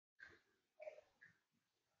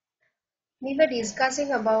We were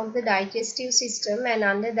discussing about the digestive system, and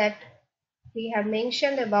under that we have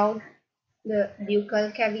mentioned about the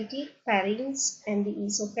buccal cavity, pharynx and the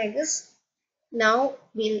esophagus. Now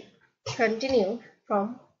we'll continue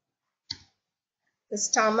from the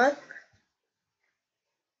stomach,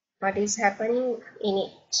 what is happening in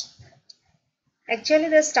it. Actually,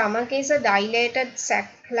 the stomach is a dilated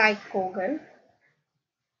sac-like organ,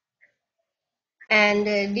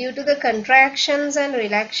 and due to the contractions and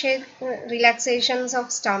relaxations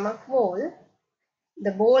of stomach wall,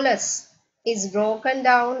 the bolus is broken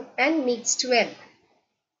down and mixed well,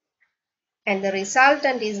 and the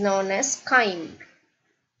resultant is known as chyme.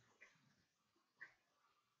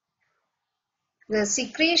 The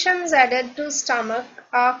secretions added to stomach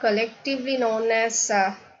are collectively known as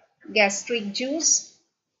gastric juice,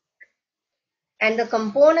 and the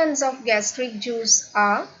components of gastric juice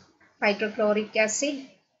are hydrochloric acid,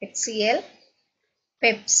 HCl,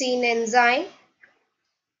 pepsin enzyme,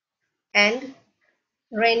 and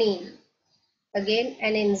renin, again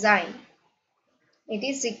an enzyme. It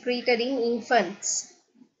is secreted in infants.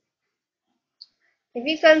 If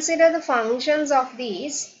we consider the functions of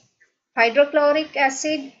these, hydrochloric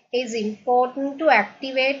acid is important to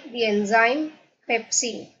activate the enzyme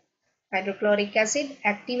pepsin. Hydrochloric acid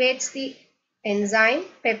activates the enzyme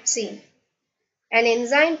pepsin. An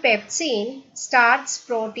enzyme pepsin starts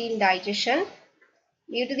protein digestion.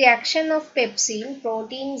 Due to the action of pepsin,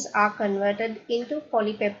 proteins are converted into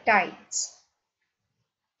polypeptides.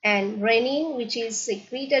 And renin, which is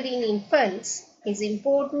secreted in infants, is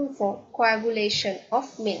important for coagulation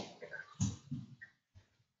of milk.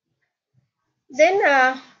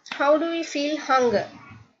 Then how do we feel hunger?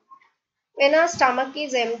 When our stomach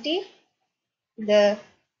is empty, the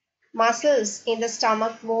muscles in the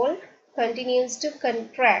stomach wall continues to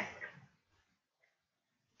contract.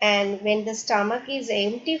 And when the stomach is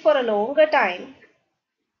empty for a longer time,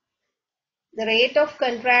 the rate of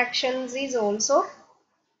contractions is also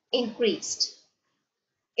increased.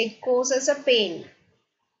 It causes a pain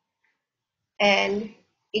and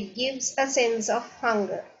it gives a sense of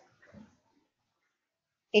hunger.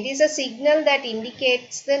 It is a signal that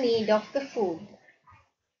indicates the need of the food.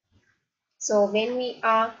 So when we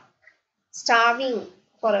are starving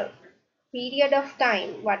for a period of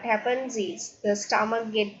time, what happens is the stomach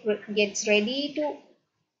gets ready to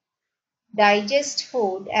digest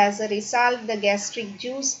food. As a result, the gastric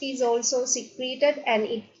juice is also secreted and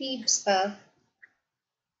it keeps an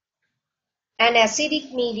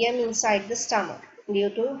acidic medium inside the stomach due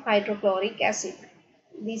to hydrochloric acid.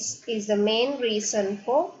 This is the main reason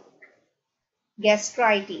for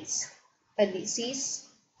gastritis, a disease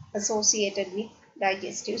associated with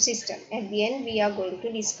digestive system. At the end, we are going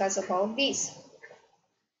to discuss about this.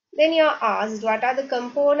 Then you are asked, what are the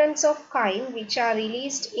components of chyme which are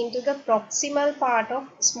released into the proximal part of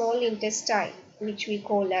small intestine, which we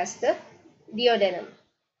call as the duodenum.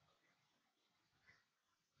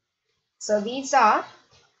 So these are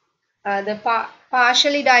the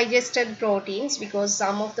partially digested proteins, because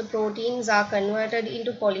some of the proteins are converted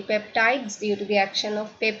into polypeptides due to the action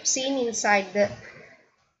of pepsin inside the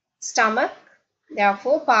stomach.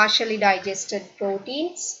 Therefore, partially digested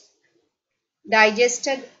proteins,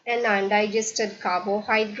 digested and undigested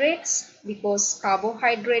carbohydrates, because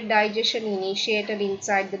carbohydrate digestion initiated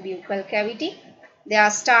inside the buccal cavity.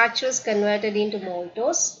 Their starch was converted into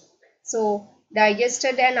maltose. So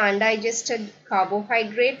digested and undigested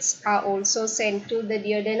carbohydrates are also sent to the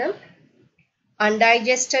duodenum.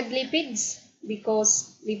 Undigested lipids,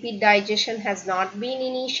 because lipid digestion has not been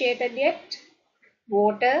initiated yet.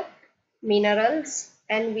 Water, minerals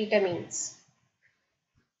and vitamins.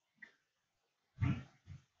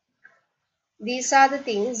 These are the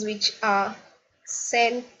things which are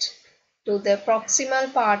sent to the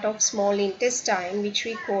proximal part of small intestine, which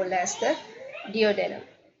we call as the duodenum.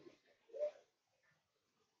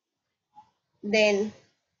 Then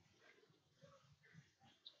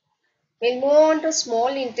we'll move on to small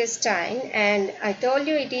intestine, and I told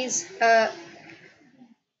you it is a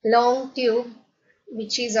long tube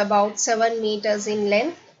which is about 7 meters in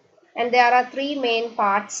length, and there are three main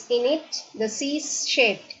parts in it. The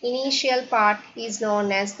C-shaped initial part is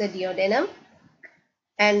known as the duodenum,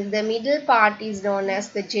 and the middle part is known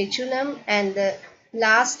as the jejunum, and the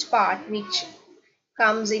last part, which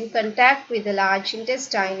comes in contact with the large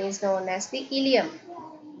intestine, is known as the ileum.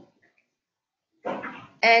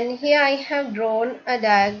 And here I have drawn a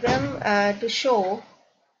diagram to show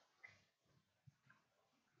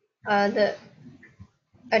the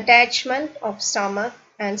attachment of stomach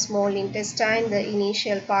and small intestine, the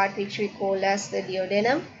initial part which we call as the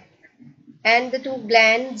duodenum, and the two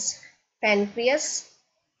glands, pancreas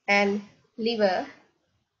and liver,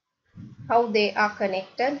 how they are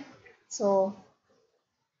connected. So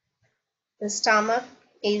the stomach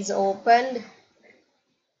is opened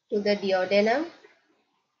to the duodenum,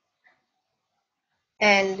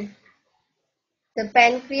 and the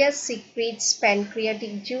pancreas secretes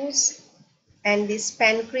pancreatic juice, and this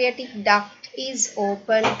pancreatic duct is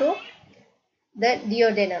open to the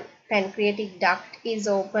duodenum. Pancreatic duct is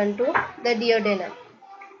open to the duodenum.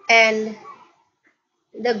 And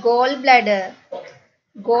the gallbladder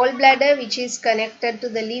which is connected to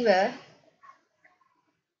the liver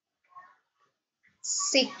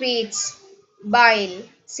secretes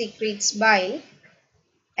bile,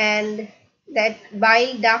 and that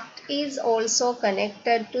bile duct is also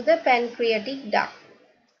connected to the pancreatic duct,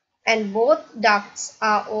 and both ducts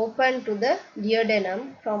are open to the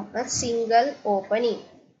duodenum from a single opening.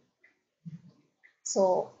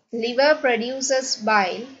 So liver produces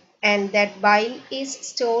bile, and that bile is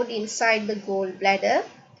stored inside the gallbladder,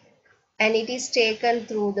 and it is taken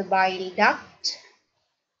through the bile duct,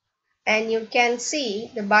 and you can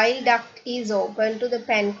see the bile duct is open to the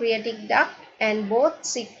pancreatic duct, and both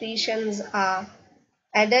secretions are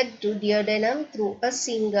added to duodenum through a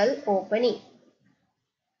single opening.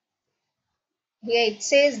 Here it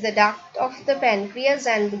says the duct of the pancreas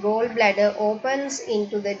and the gallbladder opens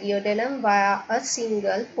into the duodenum via a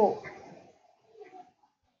single pore.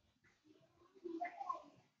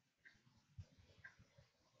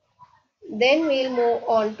 Then we'll move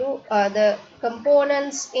on to the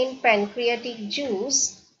components in pancreatic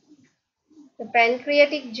juice. The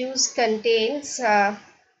pancreatic juice contains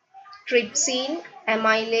trypsin,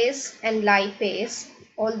 amylase and lipase.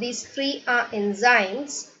 All these three are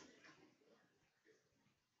enzymes,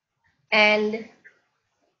 and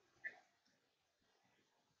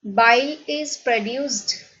bile is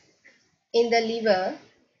produced in the liver,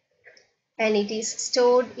 and it is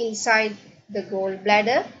stored inside the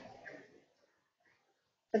gallbladder.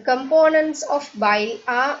 The components of bile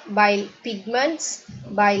are bile pigments,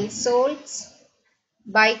 bile salts,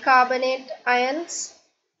 bicarbonate ions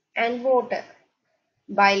and water.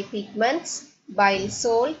 Bile pigments, bile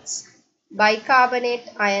salts, bicarbonate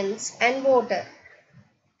ions and water.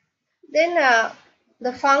 Then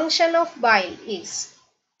the function of bile is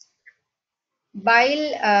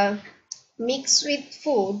bile mix with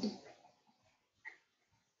food,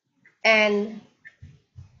 and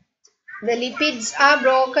the lipids are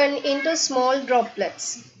broken into small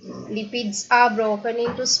droplets. Lipids are broken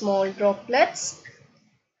into small droplets,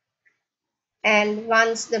 and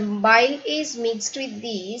once the bile is mixed with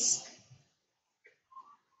these,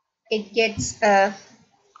 it gets a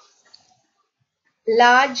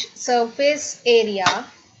large surface area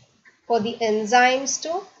for the enzymes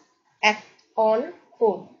to act on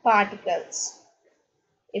food particles.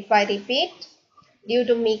 If I repeat, due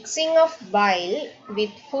to mixing of bile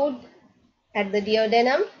with food at the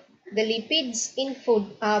duodenum, the lipids in food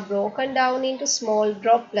are broken down into small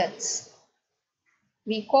droplets.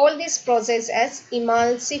 We call this process as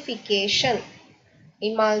emulsification.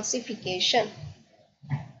 Emulsification.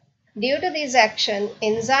 Due to this action,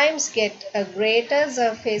 enzymes get a greater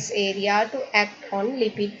surface area to act on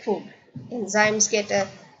lipid food. Enzymes get a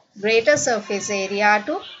greater surface area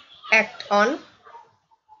to act on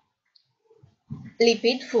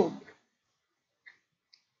lipid food.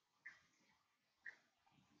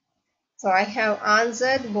 So I have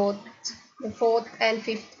answered both the fourth and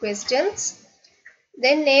fifth questions.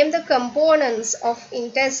 Then name the components of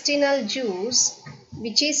intestinal juice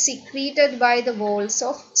which is secreted by the walls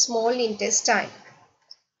of small intestine.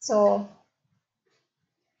 So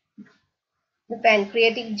the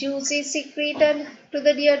pancreatic juice is secreted to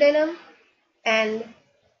the duodenum, and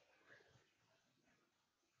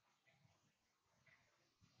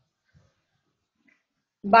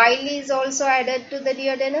bile is also added to the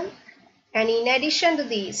duodenum, and in addition to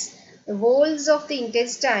these, the walls of the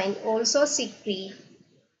intestine also secrete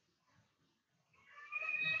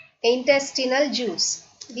intestinal juice.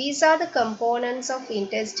 These are the components of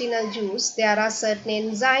intestinal juice. There are certain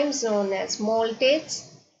enzymes known as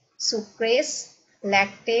maltase, sucrase,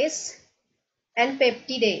 lactase, and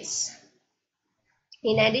peptidase.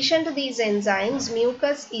 In addition to these enzymes,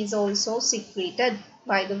 mucus is also secreted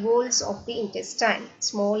by the walls of the intestine,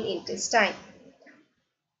 small intestine.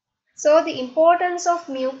 So the importance of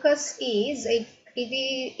mucus is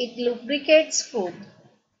it lubricates food,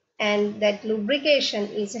 and that lubrication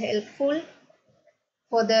is helpful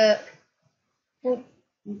for the food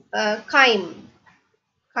chyme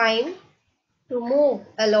to move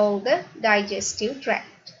along the digestive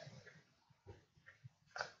tract.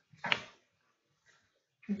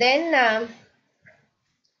 Then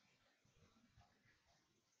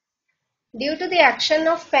Due to the action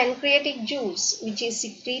of pancreatic juice, which is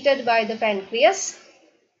secreted by the pancreas,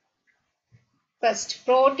 first,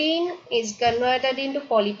 protein is converted into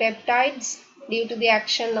polypeptides due to the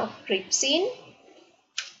action of trypsin.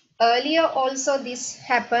 Earlier also this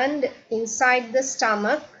happened inside the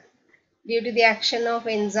stomach due to the action of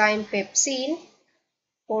enzyme pepsin.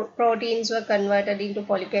 Proteins were converted into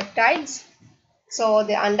polypeptides. So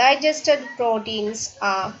the undigested proteins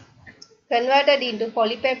are converted into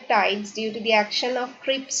polypeptides due to the action of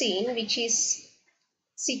trypsin, which is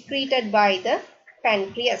secreted by the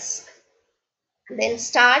pancreas. Then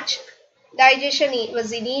starch digestion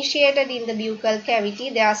was initiated in the buccal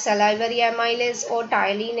cavity. Their salivary amylase or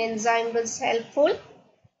ptyalin enzyme was helpful.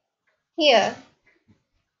 Here,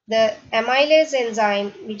 the amylase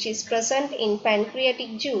enzyme, which is present in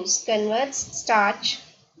pancreatic juice, converts starch,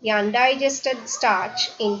 the undigested starch,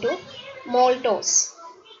 into maltose.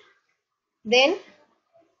 Then,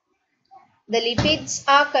 the lipids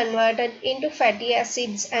are converted into fatty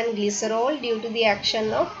acids and glycerol due to the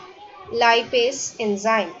action of lipase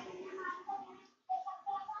enzyme.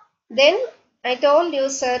 Then I told you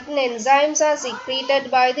certain enzymes are secreted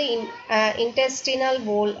by the intestinal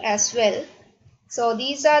wall as well. So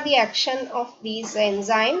these are the action of these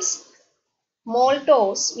enzymes.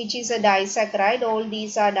 Maltose, which is a disaccharide, all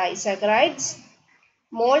these are disaccharides.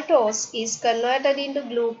 Maltose is converted into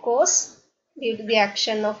glucose due to the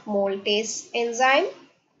action of maltase enzyme.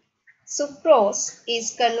 Sucrose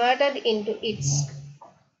is converted into its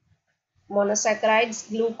monosaccharides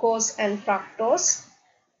glucose and fructose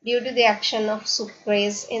due to the action of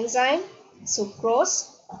sucrase enzyme,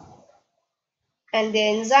 sucrose, and the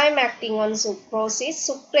enzyme acting on sucrose is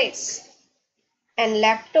sucrase. And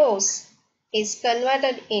lactose is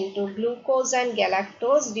converted into glucose and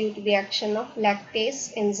galactose due to the action of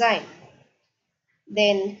lactase enzyme.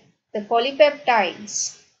 Then the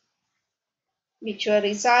polypeptides, which were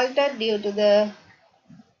resulted due to the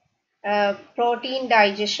protein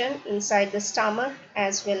digestion inside the stomach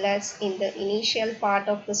as well as in the initial part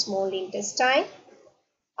of the small intestine,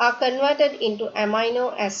 are converted into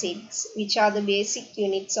amino acids, which are the basic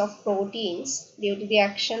units of proteins due to the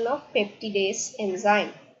action of peptidase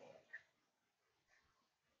enzyme.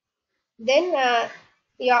 Then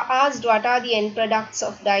you are asked what are the end products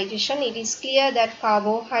of digestion. It is clear that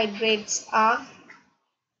carbohydrates are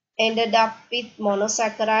ended up with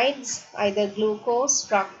monosaccharides, either glucose,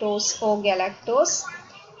 fructose or galactose.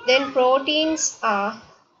 Then proteins are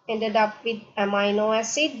ended up with amino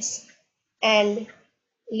acids, and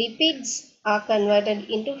lipids are converted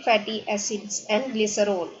into fatty acids and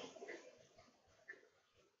glycerol.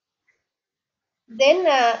 Then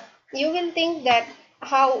you will think that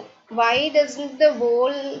why doesn't the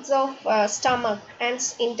walls of stomach and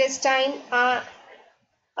intestine are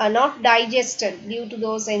not digested due to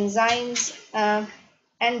those enzymes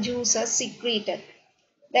and juices secreted.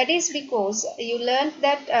 That is because you learned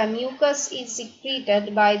that mucus is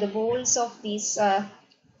secreted by the walls of these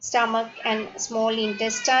stomach and small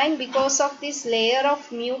intestine. Because of this layer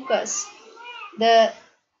of mucus, the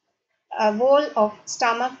wall of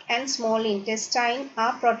stomach and small intestine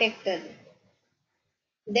are protected.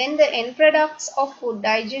 Then the end products of food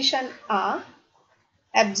digestion are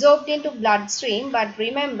absorbed into bloodstream, but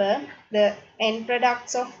remember the end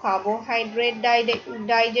products of carbohydrate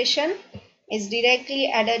digestion is directly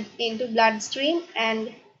added into bloodstream,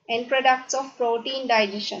 and end products of protein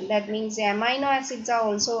digestion, that means the amino acids, are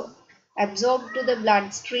also absorbed to the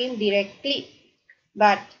bloodstream directly,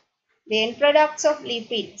 but the end products of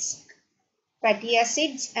lipids, fatty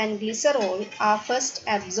acids and glycerol are first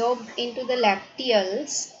absorbed into the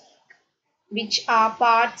lacteals, which are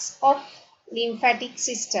parts of lymphatic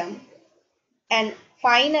system, and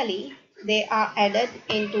finally they are added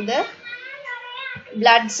into the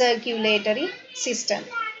blood circulatory system.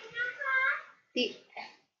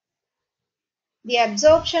 The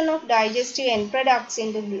absorption of digestive end products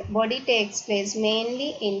into the body takes place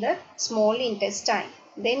mainly in the small intestine.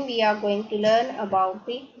 Then we are going to learn about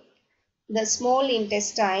the small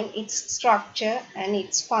intestine, its structure and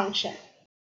its function.